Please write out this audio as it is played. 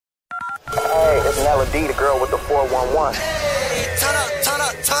It's Nella D, the girl with the 411. Turn up, turn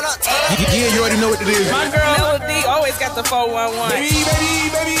up, turn up, turn up. Yeah, you already know what it is. My girl Nella D always got the 411.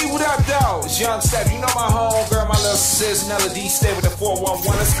 Baby, what up, dog? It's Young Butta. You know my homegirl, my little sis, Nella D, stay with the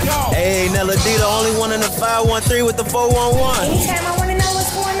 411. Let's go. Hey, Nella D, the only one in the 513 with the 411. Anytime I want to know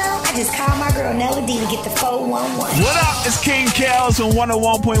what's going on, I just call my girl Nella D to get the 411. What up? It's King Kels on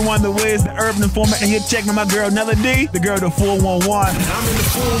 101.1 The Wiz, the urban informant, and you're checking my girl Nella D, the girl the 411. I'm in the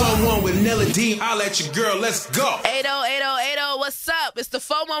 411 with Nella D. I'll let your girl. Let's go. 808080, what's up? It's the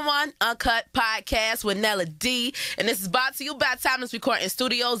 411 Uncut podcast with Nella D, and this is brought to you by Timeless Recording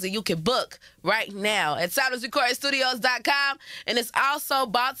Studios, and you can book right now at timelessrecordingstudios.com, and it's also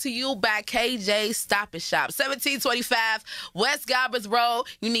brought to you by KJ Stop and Shop, 1725 West Galbraith Road.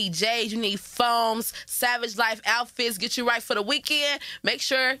 You need J's, you need foams, Savage Life outfits, get you right for the weekend. Make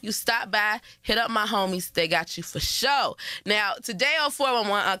sure you stop by, hit up my homies, they got you for sure. Now, today on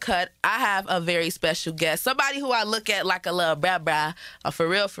 411 Uncut, I have a very special guest, somebody who I look at like a little bra-bra, for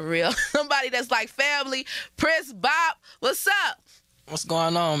real, somebody that's like family, Prince Bopp. What's up? What's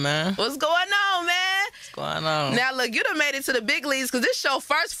going on, man? What's going on, man? What's going on? Now, look, you done made it to the big leagues because this your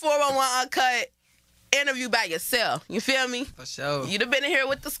first 411 Uncut interview by yourself. You feel me? For sure. You done been in here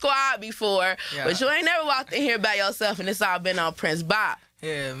with the squad before, but you ain't never walked in here by yourself, and it's all been on Prince Bopp.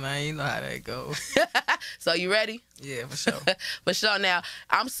 Yeah, man, you know how that goes. So you ready? Yeah, for sure. For sure. Now,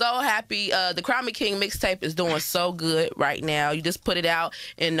 I'm so happy. The Crown Me King mixtape is doing so good right now. You just put it out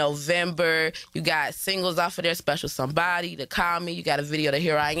in November. You got singles off of there, Special Somebody, To Call Me. You got a video to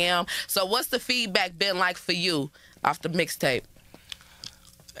Here I Am. So what's the feedback been like for you off the mixtape?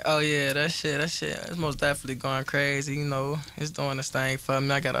 Oh, yeah, that shit, it's most definitely going crazy, you know. It's doing this thing for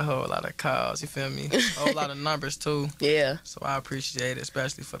me. I got a whole lot of calls, you feel me? A whole lot of numbers, too. Yeah. So I appreciate it,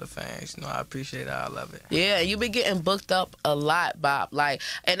 especially for the fans. You know, I appreciate all of it. Yeah, you been getting booked up a lot, Bopp. Like,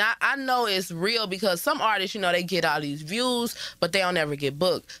 and I know it's real because some artists, you know, they get all these views, but they don't ever get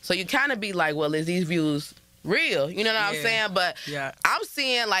booked. So you kind of be like, well, is these views real? You know what I'm saying? But I'm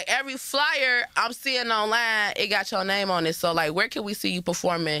seeing, like, every flyer I'm seeing online, it got your name on it. So, like, where can we see you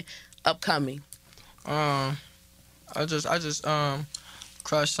performing upcoming? I just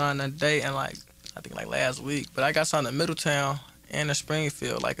crushed on a date in, like, I think, like, last week. But I got something in Middletown and in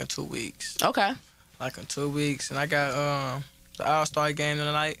Springfield, like, in 2 weeks. Okay. Like, in 2 weeks. And I got the All-Star game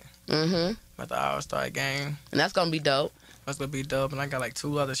tonight. Mm-hmm. At the All-Star game. And that's going to be dope. That's going to be dope. And I got, like,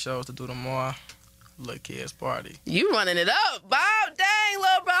 2 other shows to do tomorrow. Little kids party. You running it up, Bopp. Dang,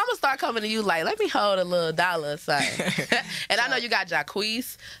 little bro. I'm going to start coming to you like, let me hold a little dollar or something. And I know you got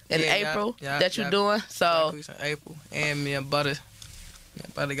Jacquees in April that you're doing. So Jacquees in April. And me and Butta.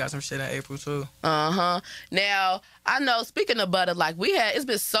 Butta got some shit in April, too. Uh-huh. Now, I know, speaking of Butta, like, it's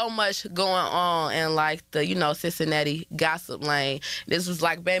been so much going on in, like, the, you know, Cincinnati gossip lane. This was,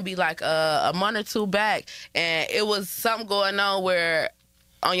 like, maybe, like, a month or two back. And it was something going on where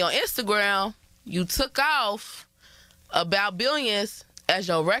on your Instagram, you took off About Billions as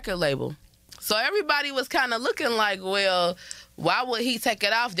your record label. So everybody was kind of looking like, well, why would he take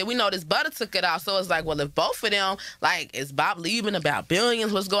it off? Then we know this Butta took it off. So it's like, well, if both of them, like, is Bopp leaving About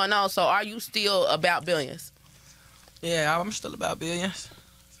Billions? What's going on? So are you still About Billions? Yeah, I'm still About Billions.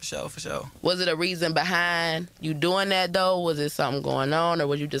 For sure. Was it a reason behind you doing that, though? Was it something going on? Or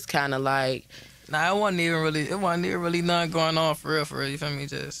was you just kind of like... Nah, it wasn't even really nothing going on for real, you feel me?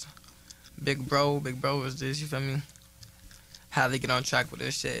 Just... Big bro was this, you feel me? How they get on track with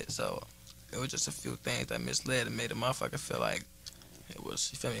this shit. So it was just a few things that misled and made the motherfucker feel like it was,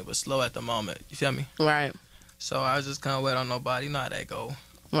 you feel me, it was slow at the moment, you feel me? Right. So I was just kind of wait on nobody, you know how that go.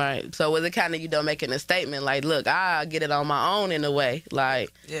 Right. So was it kind of, you know, making a statement like, look, I'll get it on my own in a way,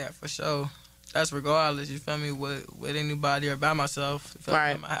 like. Yeah, for sure. That's regardless, you feel me, with anybody or by myself. You feel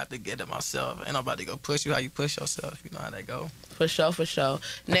me? I have to get it myself. Ain't nobody gonna push you how you push yourself. You know how that go. For sure.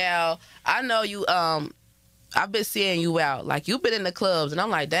 Now, I know you, I've been seeing you out. Like, you've been in the clubs, and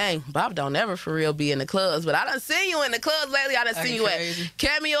I'm like, dang, Bopp don't ever for real be in the clubs. But I done seen you in the clubs lately. I done seen you at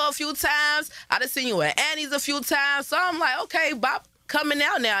Cameo a few times. I done seen you at Annie's a few times. So I'm like, okay, Bopp coming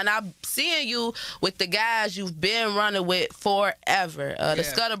out now, and I'm seeing you with the guys you've been running with forever, the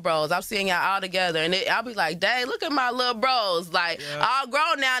Scudder Bros. I'm seeing y'all all together, and I'll be like, dang, look at my little bros, like, all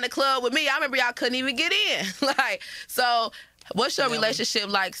grown now in the club with me. I remember y'all couldn't even get in. Like, so what's your relationship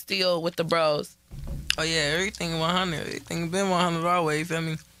like still with the bros? Oh, yeah, everything 100. Everything been 100 always, you feel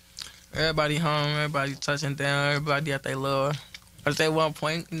me? Everybody home, everybody touching down, everybody at their love. But at one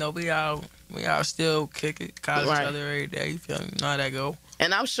point, you know, we all still kick it, call each other every day, you feel me? You know how that go.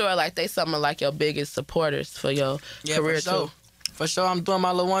 And I'm sure, like, they some of, like, your biggest supporters for your career, for sure. too. For sure, I'm doing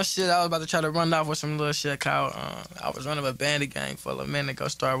my little one shit. I was about to try to run off with some little shit called, I was running a bandit gang for a minute ago,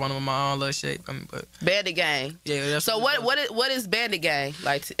 start running with my own little shit. But Bandit gang. Yeah. So what is Bandit gang?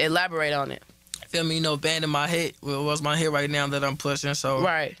 Like, elaborate on it. Feel me? You know, Bandit my hit. Well, what's my hit right now that I'm pushing? So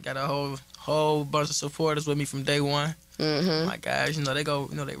got a whole bunch of supporters with me from day one. My guys, you know, they go,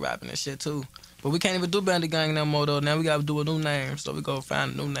 you know, they rapping and shit too. But we can't even do Bandit Gang no more though. Now we gotta do a new name, so we go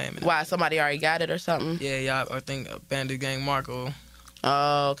find a new name. Why? Somebody already got it or something? Yeah. I think Bandit Gang Marco.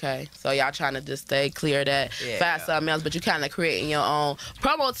 Oh, okay. So y'all trying to just stay clear of that, find something else, but you kind of creating your own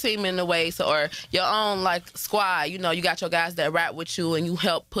promo team in a way, so or your own like squad. You know, you got your guys that rap with you, and you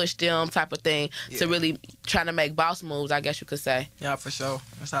help push them type of thing to really trying to make boss moves, I guess you could say. Yeah, for sure.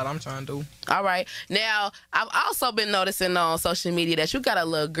 That's how I'm trying to do. All right. Now, I've also been noticing on social media that you got a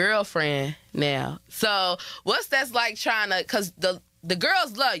little girlfriend now. So what's that's like trying to, cause the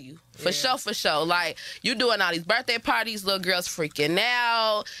girls love you, for sure. Like, you doing all these birthday parties, little girls freaking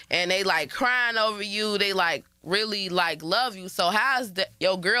out, and they, like, crying over you. They, like, really, like, love you. So how's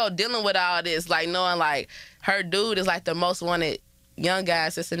your girl dealing with all this, like, knowing, like, her dude is, like, the most wanted young guy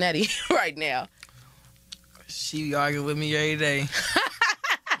in Cincinnati right now? She argue with me every day.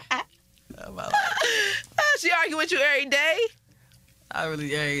 She argue with you every day? Not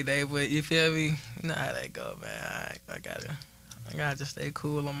really every day, but you feel me? You know how that go, man. I gotta just stay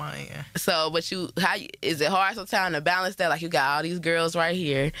cool on my end. So, but is it hard sometimes to balance that? Like, you got all these girls right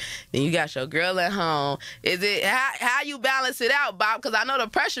here, then you got your girl at home. Is it how you balance it out, Bopp? Because I know the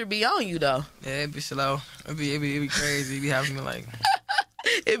pressure be on you though. Yeah, it be slow. It be crazy. It be having me like.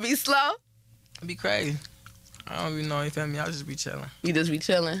 It be slow. It be crazy. I don't even know, you feel me? I just be chilling. You just be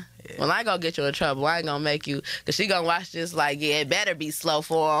chilling? Yeah. Well, I ain't gonna get you in trouble. I ain't gonna make you, because she gonna watch this like, yeah, it better be slow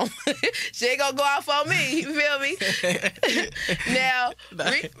for him. She ain't gonna go off on me, you feel me? Now,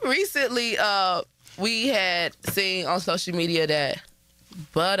 recently, we had seen on social media that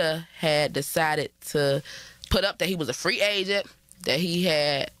Butta had decided to put up that he was a free agent, that he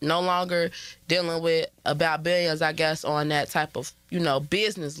had no longer dealing with about billions, I guess, on that type of, you know,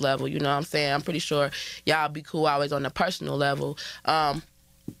 business level. You know what I'm saying? I'm pretty sure y'all be cool always on the personal level.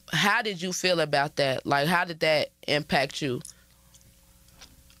 How did you feel about that? Like, how did that impact you?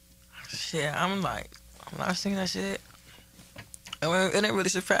 Shit, I'm like, when I was thinking that shit, it didn't really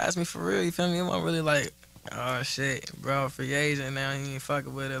surprise me for real. You feel me? It wasn't really like, oh shit, bro, free agent now, he ain't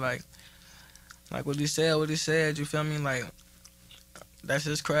fucking with it. Like what he said, you feel me? Like, that's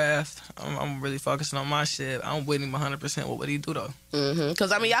his craft. I'm really focusing on my shit. I'm with him 100% with what he do, though.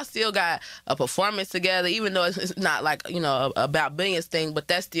 Because, I mean, y'all still got a performance together, even though it's not like, you know, about billions thing, but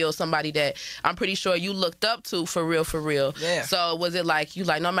that's still somebody that I'm pretty sure you looked up to for real. Yeah. So was it like, you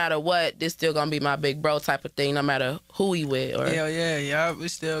like, no matter what, this still gonna be my big bro type of thing, no matter who he with? Or? Yeah. We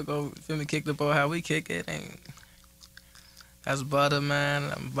still go, feel me, kick the ball how we kick it. And that's Butta,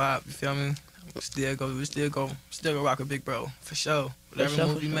 man. I'm Bopp, you feel me? We still go rock a big bro, for sure. Whatever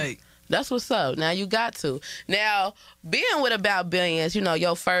move you make. That's what's up. Now you got to. Now, being with About Billions, you know,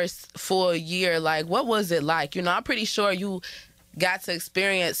 your first full year, like, what was it like? You know, I'm pretty sure you got to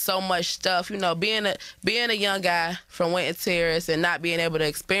experience so much stuff. You know, being a young guy from Winton Terrace and not being able to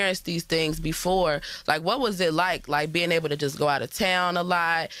experience these things before, like, what was it like being able to just go out of town a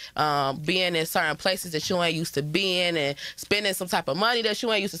lot, being in certain places that you ain't used to being, and spending some type of money that you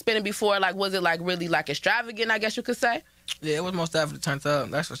ain't used to spending before? Like, was it like really like extravagant, I guess you could say? Yeah, it was most definitely turned up.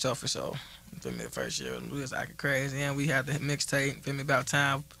 That's for sure. For me, the first year, we was acting crazy, and we had the mixtape. Feel me, About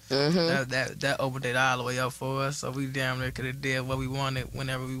Time. That opened it all the way up for us. So we damn near could have did what we wanted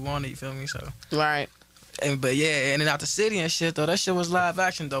whenever we wanted. You feel me? So right. But yeah, and then out the city and shit though, that shit was live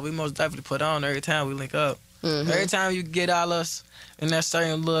action though. We most definitely put on every time we link up. Every time you get all us in that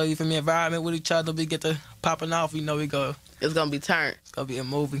certain little, you feel me, environment with each other, we get to popping off. You know we go. It's gonna be turned. It's gonna be a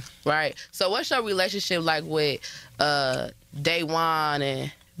movie. Right. So what's your relationship like with Day One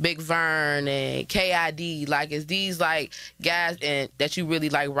and Big Vern and KID? Like, is these like guys and that you really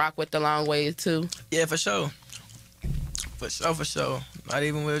like rock with the long way too? Yeah, for sure. For sure. Not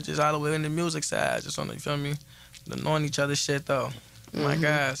even with just all the way in the music side, just on the, you feel me, the knowing each other shit though. My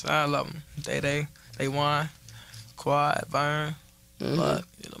guys, I love them. Day One, Quad, Vern. But,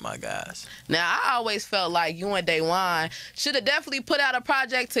 you know, my guys. Now, I always felt like you and Day One should have definitely put out a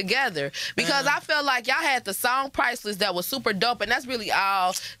project together, because I felt like y'all had the song Priceless that was super dope, and that's really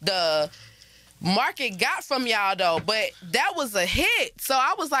all the market got from y'all though. But that was a hit, so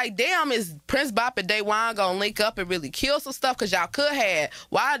I was like, damn, is Prince Bopp and Day One gonna link up and really kill some stuff? Because y'all could have.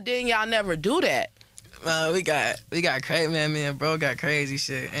 Why didn't y'all never do that? We got crazy, man. Me and bro got crazy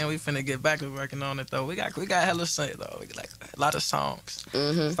shit, and we finna get back to working on it though. We got hella shit though. We got like a lot of songs.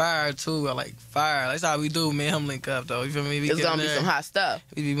 Fire too, like fire. That's how we do. Me and him link up though. You feel me? It's gonna be some hot stuff.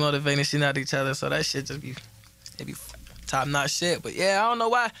 We be motivating shit at each other, so that shit just be top notch shit. But yeah, I don't know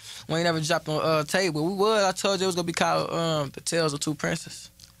why we ain't never dropped on tape, but we would. I told you it was gonna be called The Tales of Two Princes.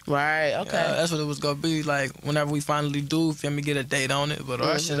 Right. Okay. Yeah, that's what it was gonna be like whenever we finally do. Feel me? Get a date on it, but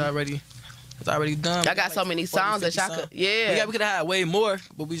our shit already. It's already done. I got like so many songs that y'all could. Yeah. We could have had way more,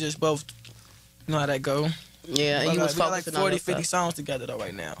 but we just both know how that go. Yeah, and you was focusing like 40, on 50 songs together though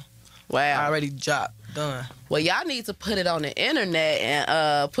right now. Wow. I already dropped. Done. Well, y'all need to put it on the internet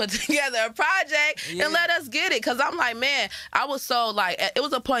and put together a project and let us get it. Because I'm like, man, I was so like, it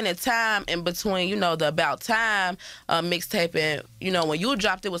was a point in time in between, you know, the About Time mixtape and, you know, when you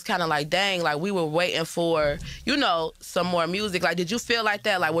dropped it was kind of like, dang, like we were waiting for, you know, some more music. Like, did you feel like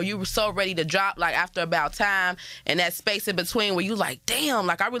that? Like, were you so ready to drop like after About Time and that space in between where you like, damn,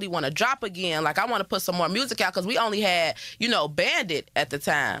 like I really want to drop again. Like I want to put some more music out because we only had, you know, Bandit at the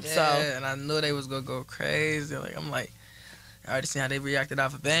time. Yeah, so. And I knew they was going to go crazy. Like, I'm like, I already seen how they reacted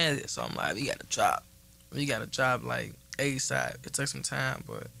off of Bandit, so I'm like, we got to drop. We got to drop, like, ASAP. It took some time,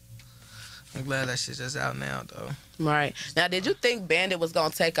 but I'm glad that shit's just out now, though. Right. Now, did you think Bandit was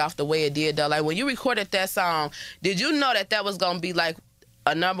going to take off the way it did, though? Like, when you recorded that song, did you know that that was going to be, like,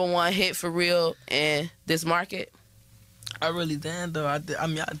 a #1 hit for real in this market? I really did, though. I did.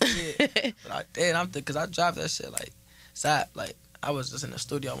 But I did. Because I dropped that shit, like, like, I was just in the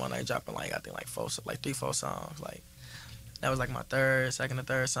studio one night dropping, like, I think, like, 3, 4 songs. Like, that was, like, my second or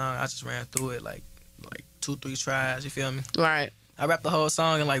third song. I just ran through it, like 2, 3 tries, you feel me? Right. I rapped the whole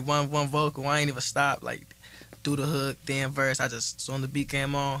song in, like, one vocal. I ain't even stopped, like, do the hook, then verse. I just, as soon as the beat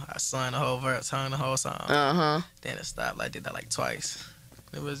came on, I sung the whole verse, sung the whole song. Then it stopped. I did that, like, twice.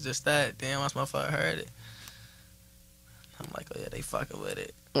 It was just that. Then once my motherfucker heard it, I'm like, oh, yeah, they fucking with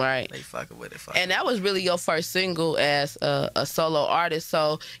it. Right. They fucking with it. And that was really your first single as a solo artist.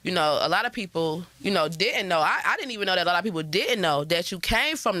 So, you know, a lot of people, you know, didn't know. I didn't even know that a lot of people didn't know that you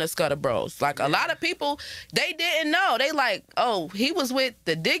came from the Scudder Bros. Like, a lot of people, they didn't know. They like, oh, he was with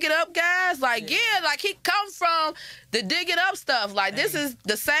the Dig It Up guys? Like, yeah, like, he come from the Dig It Up stuff. Like, this is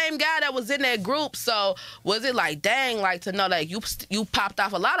the same guy that was in that group. So, was it like, dang, like, to know, like, you popped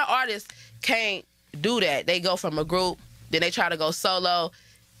off? A lot of artists can't do that. They go from a group, then they try to go solo.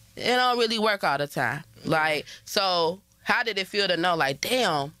 It don't really work all the time. Like, so how did it feel to know, like,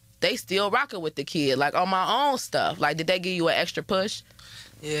 damn, they still rocking with the kid, like, on my own stuff? Like, did they give you an extra push?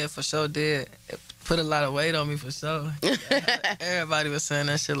 Yeah, for sure did. It put a lot of weight on me, for sure. Everybody was saying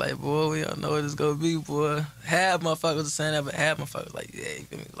that shit like, boy, we don't know what it's going to be, boy. Half motherfuckers was saying that, but half motherfuckers like, yeah, you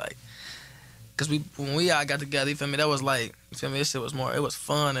feel me? Like, because when we all got together, you feel me, that was like, you feel me, this shit was more, it was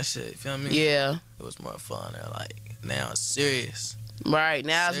fun and shit, you feel me? Yeah. It was more fun. And like, now it's serious. Right,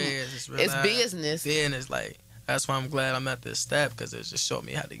 now it's business. Business, like, that's why I'm glad I'm at this step, because it just showed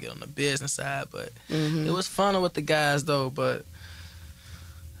me how to get on the business side. But it was fun with the guys, though, but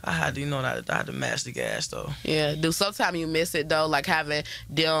I had to, you know, I had to match the gas, though. Yeah, do sometimes you miss it, though, like having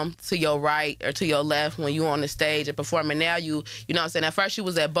them to your right or to your left when you on the stage and performing. Now you know what I'm saying? At first you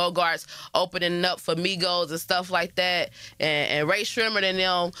was at Bogart's opening up for Migos and stuff like that, and Ray Shrimmer and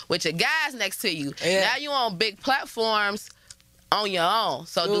them with your guys next to you. Yeah. Now you on big platforms on your own.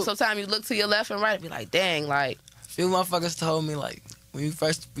 So do sometimes you look to your left and right and be like, dang, like. A few motherfuckers told me, like, when you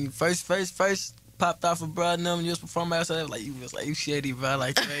first popped off of bro and them, you was performing outside, like, you shitty, bro.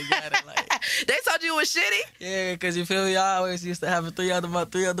 Like, you ain't got it. Like, they told you it was shitty? Yeah, because you feel me? I always used to have three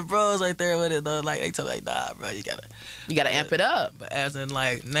other bros right there with it, though. Like, they told me, like, nah, bro, you gotta amp it up. But as in,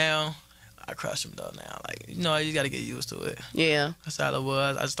 like, now, I crush them, though, now. Like, you know, you gotta get used to it. Yeah. That's how it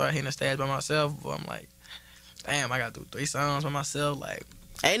was. I started hitting the stage by myself, but I'm like, damn, I gotta do 3 songs by myself, like.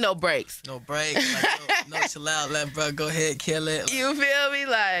 Ain't no breaks. No breaks. Like, no chill out, let bro go ahead, kill it. Like, you feel me?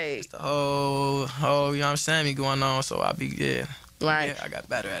 Like. It's the whole, you know what I'm saying, me going on, so I be, yeah. Right. Yeah, I got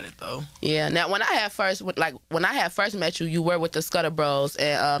better at it, though. Yeah. Now, when I had first met you, you were with the Scudder Bros,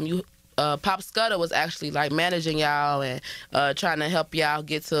 and Pop Scudder was actually, like, managing y'all and trying to help y'all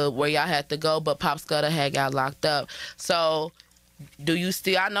get to where y'all had to go, but Pop Scudder had got locked up. So, do you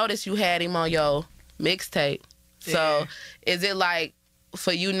still, I noticed you had him on your mixtape. So, yeah. Is it, like,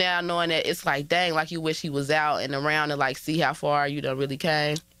 for you now knowing that it's like, dang, like you wish he was out and around and, like, see how far you done really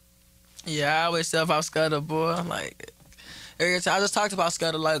came? Yeah, I always tell Pop Scudder, boy, like, every time, I just talked about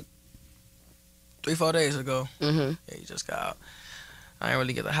Scudder, like, 3-4 days ago. Yeah, he just got out. I didn't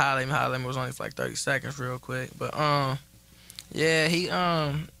really get to holler him. It was only for like 30 seconds real quick. But, yeah, he,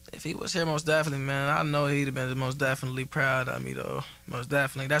 if he was here, most definitely, man, I know he'd have been most definitely proud of me, though. Most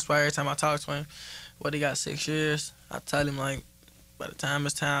definitely. That's why every time I talk to him, what he got 6 years. I tell him like, by the time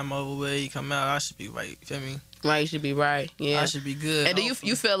it's time over with, he come out, I should be right. You feel me? Right, you should be right. Yeah, I should be good. And do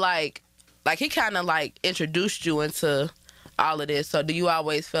you feel like he kind of like introduced you into all of this? So do you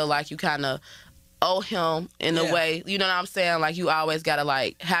always feel like you kind of owe him in a way? You know what I'm saying? Like you always gotta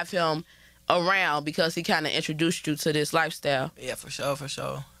like have him around because he kind of introduced you to this lifestyle. Yeah, for sure, for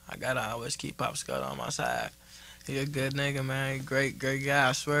sure. I gotta always keep Pop Scott on my side. He a good nigga, man. He great guy,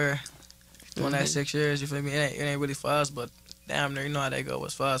 I swear. Doing that 6 years, you feel me? It ain't really for us, but damn near, you know how they go.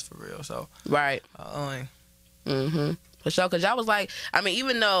 What's for us for real? So right. For sure, because y'all was like, I mean,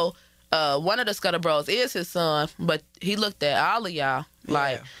 even though one of the Scudder Bros is his son, but he looked at all of y'all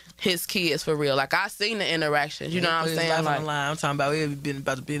like his kids for real. Like I seen the interactions, you know what I'm saying? Like, I'm talking about we been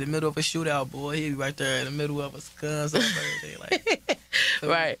about to be in the middle of a shootout, boy. He right there in the middle of a guns and everything, like.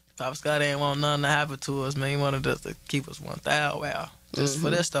 Right. Pop Scott ain't want nothing to happen to us, man. He wanted us to keep us 1,000 wow. Just for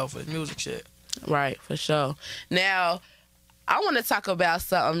this stuff, for the music shit. Right, for sure. Now, I want to talk about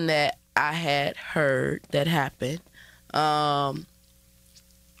something that I had heard that happened.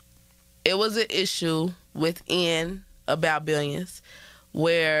 It was an issue within About Billions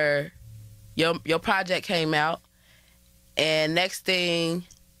where your project came out, and next thing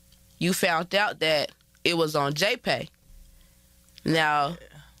you found out that it was on JPay. Now,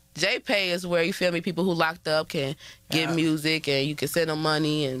 JPay is where, you feel me, people who locked up can get music and you can send them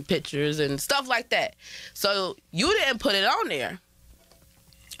money and pictures and stuff like that. So you didn't put it on there.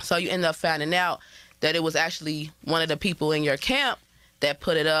 So you end up finding out that it was actually one of the people in your camp that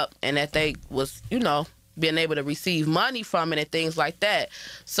put it up and that they was, you know, being able to receive money from it and things like that.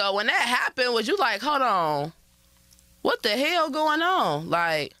 So when that happened, was you like, hold on, what the hell going on?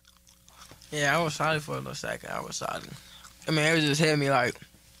 Like, yeah, I was sorry for a little second. I was sorry. I mean, it just hit me like,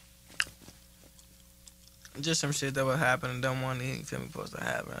 just some shit that was happening, don't want to, you feel me, supposed to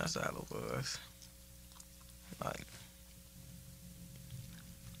happen. That's all it was. Like,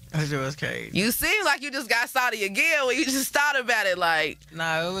 that shit was crazy. You seem like you just got salty again when you just thought about it, like.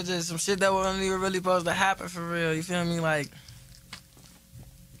 Nah, it was just some shit that wasn't even really supposed to happen for real, you feel me, like.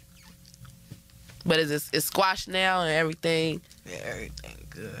 But it's squashed now and everything? Yeah, everything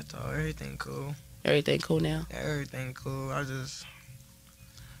good, though. Everything cool. Everything cool now? Yeah, everything cool. It's just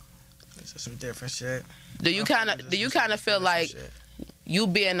some different shit. Do you kind of feel like you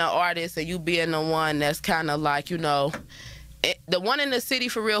being an artist and you being the one that's kind of like, you know, the one in the city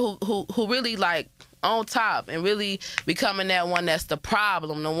for real who really like on top and really becoming that one that's the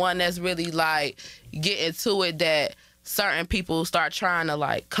problem, the one that's really like getting to it, that certain people start trying to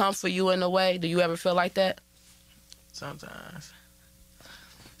like come for you in a way? Do you ever feel like that? Sometimes.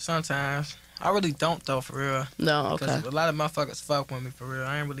 I really don't, though, for real. No, okay. Because a lot of motherfuckers fuck with me, for real.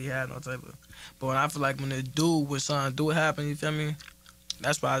 I ain't really had no type of... But when I feel like when they do, when something do happen, you feel me?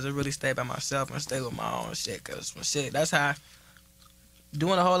 That's why I just really stay by myself and stay with my own shit. Because when shit, that's how...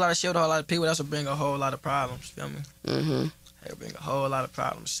 Doing a whole lot of shit with a whole lot of people, that's what bring a whole lot of problems, feel me? It'll bring a whole lot of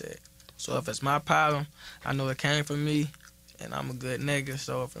problems, shit. So if it's my problem, I know it came from me, and I'm a good nigga.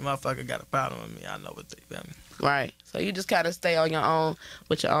 So if a motherfucker got a problem with me, I know what they, feel me? Right. So you just kind of stay on your own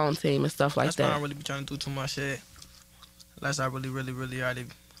with your own team and stuff like that. That's why I don't really be trying to do too much shit. Unless I really already,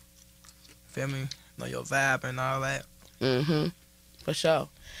 feel me, know your vibe and all that. For sure.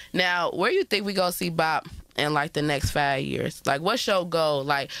 Now, where you think we gonna see Bopp in like the next 5 years? Like, what's your goal?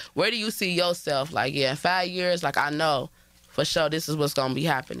 Like, where do you see yourself? Like, yeah, in 5 years, like, I know for sure this is what's gonna be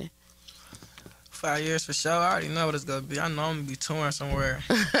happening. 5 years for sure. I already know what it's gonna be. I know I'm gonna be touring somewhere.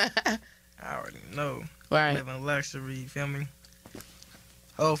 I already know. Right. Living luxury, you feel me?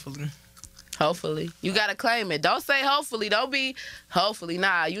 Hopefully. Hopefully. You gotta claim it. Don't say hopefully. Don't be hopefully.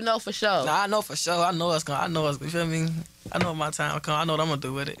 Nah, you know for sure. Nah, I know for sure. I know it's, you feel me? I know my time will come. I know what I'm gonna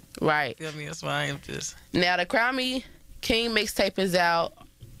do with it. Right. You feel me? That's why I am just. Now, the Crown Me King mixtape is out.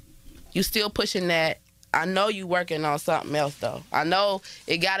 You still pushing that. I know you working on something else, though. I know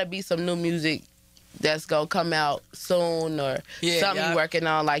it gotta be some new music that's gonna come out soon, or something you working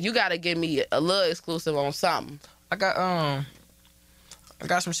on. Like, you gotta give me a little exclusive on something. I got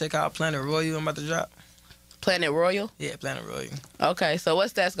some shit called Planet Royal I'm about to drop. Planet Royal? Yeah, Planet Royal. Okay, so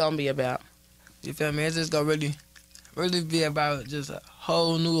what's that's gonna be about? You feel me? It's just gonna really be about just a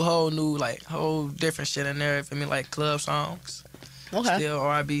whole new, like, whole different shit in there. You feel me? Like club songs. Okay. Still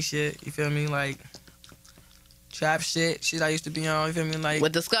R&B shit. You feel me? Like trap shit I used to be on. You feel me? Like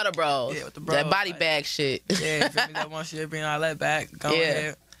with the Scudder Bros. Yeah, with the bros. That body bag shit. Yeah, you feel me? That one shit, bring all that back. Go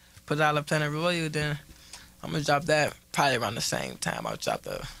ahead, put it all up Planet Royal. Then I'm gonna drop that probably around the same time I'll drop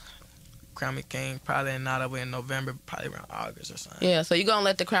the Crown Me King probably not over in November, probably around August or something. Yeah, so you gonna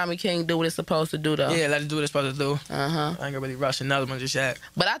let the Crown Me King do what it's supposed to do, though? Yeah, let it do what it's supposed to do. Uh-huh. I ain't gonna really rush another one just yet.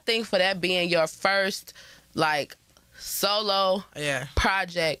 But I think for that being your first, like, solo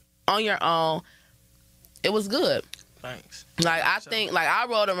project on your own, it was good. Thanks. Like, I think, like, I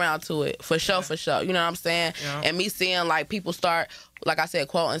rode around to it, for sure, for sure. You know what I'm saying? Yeah. And me seeing, like, people start, like I said,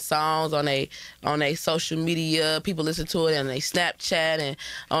 quoting songs on they social media. People listen to it on they Snapchat and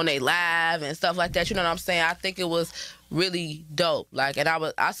on they live and stuff like that. You know what I'm saying? I think it was really dope. Like, and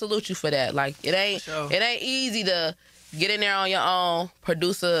I salute you for that. Like, it ain't easy to get in there on your own,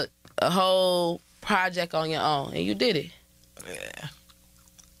 produce a whole project on your own, and you did it. Yeah.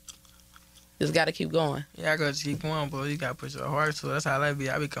 Just gotta keep going. Yeah, I gotta keep going, but you gotta put your heart to it. That's how I be.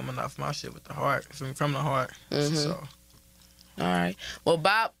 I be coming off my shit with the heart, from the heart. Mm-hmm. So. All right. Well,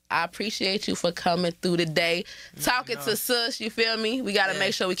 Bopp, I appreciate you for coming through today, talking to Sus. You feel me? We gotta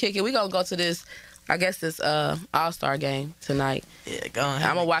make sure we kick it. We gonna go to this, I guess this All-Star game tonight. Yeah, go ahead.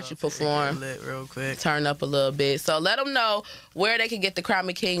 I'm gonna watch you perform. Lit real quick. Turn up a little bit. So let them know where they can get the Crown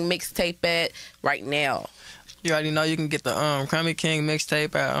Me King mixtape at right now. You already know you can get the Crown Me King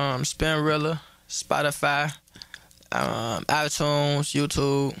mixtape at Spinrilla, Spotify, iTunes,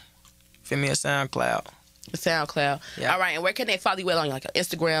 YouTube, feel me, at SoundCloud. SoundCloud. Yeah. All right, and where can they follow you at on like your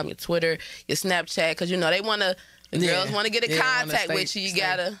Instagram, your Twitter, your Snapchat? Because, you know, the girls want to get in contact with you. You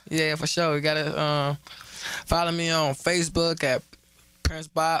gotta. Yeah, for sure. You gotta follow me on Facebook at Prince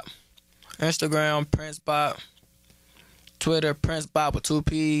Bopp, Instagram Prince Bopp, Twitter Prince Bopp with 2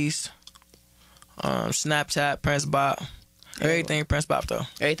 P's, Snapchat Prince Bopp. Everything Prince Bopp though.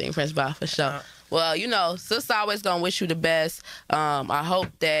 Everything Prince Bopp for sure. Well, you know, sis always gonna wish you the best. I hope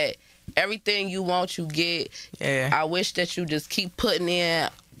that everything you want, you get. Yeah. I wish that you just keep putting in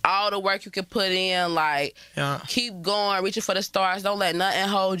all the work you can put in. Like, keep going, reaching for the stars. Don't let nothing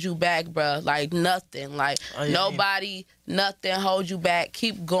hold you back, bruh. Like, nothing. Like, nobody, nothing hold you back.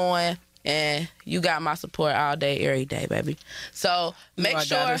 Keep going, and you got my support all day, every day, baby. So, make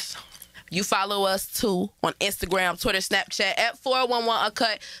sure you follow us, too, on Instagram, Twitter, Snapchat, at 411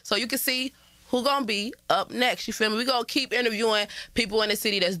 UnCut, so you can see who gonna be up next. You feel me? We gonna keep interviewing people in the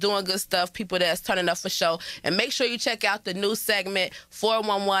city that's doing good stuff, people that's turning up for show. And make sure you check out the new segment,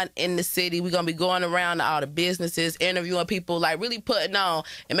 411 in the city. We gonna be going around to all the businesses, interviewing people, like really putting on.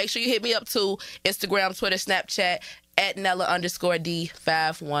 And make sure you hit me up too, Instagram, Twitter, Snapchat, at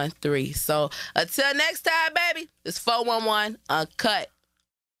Nella_D513. So until next time, baby, it's 411 UnCut.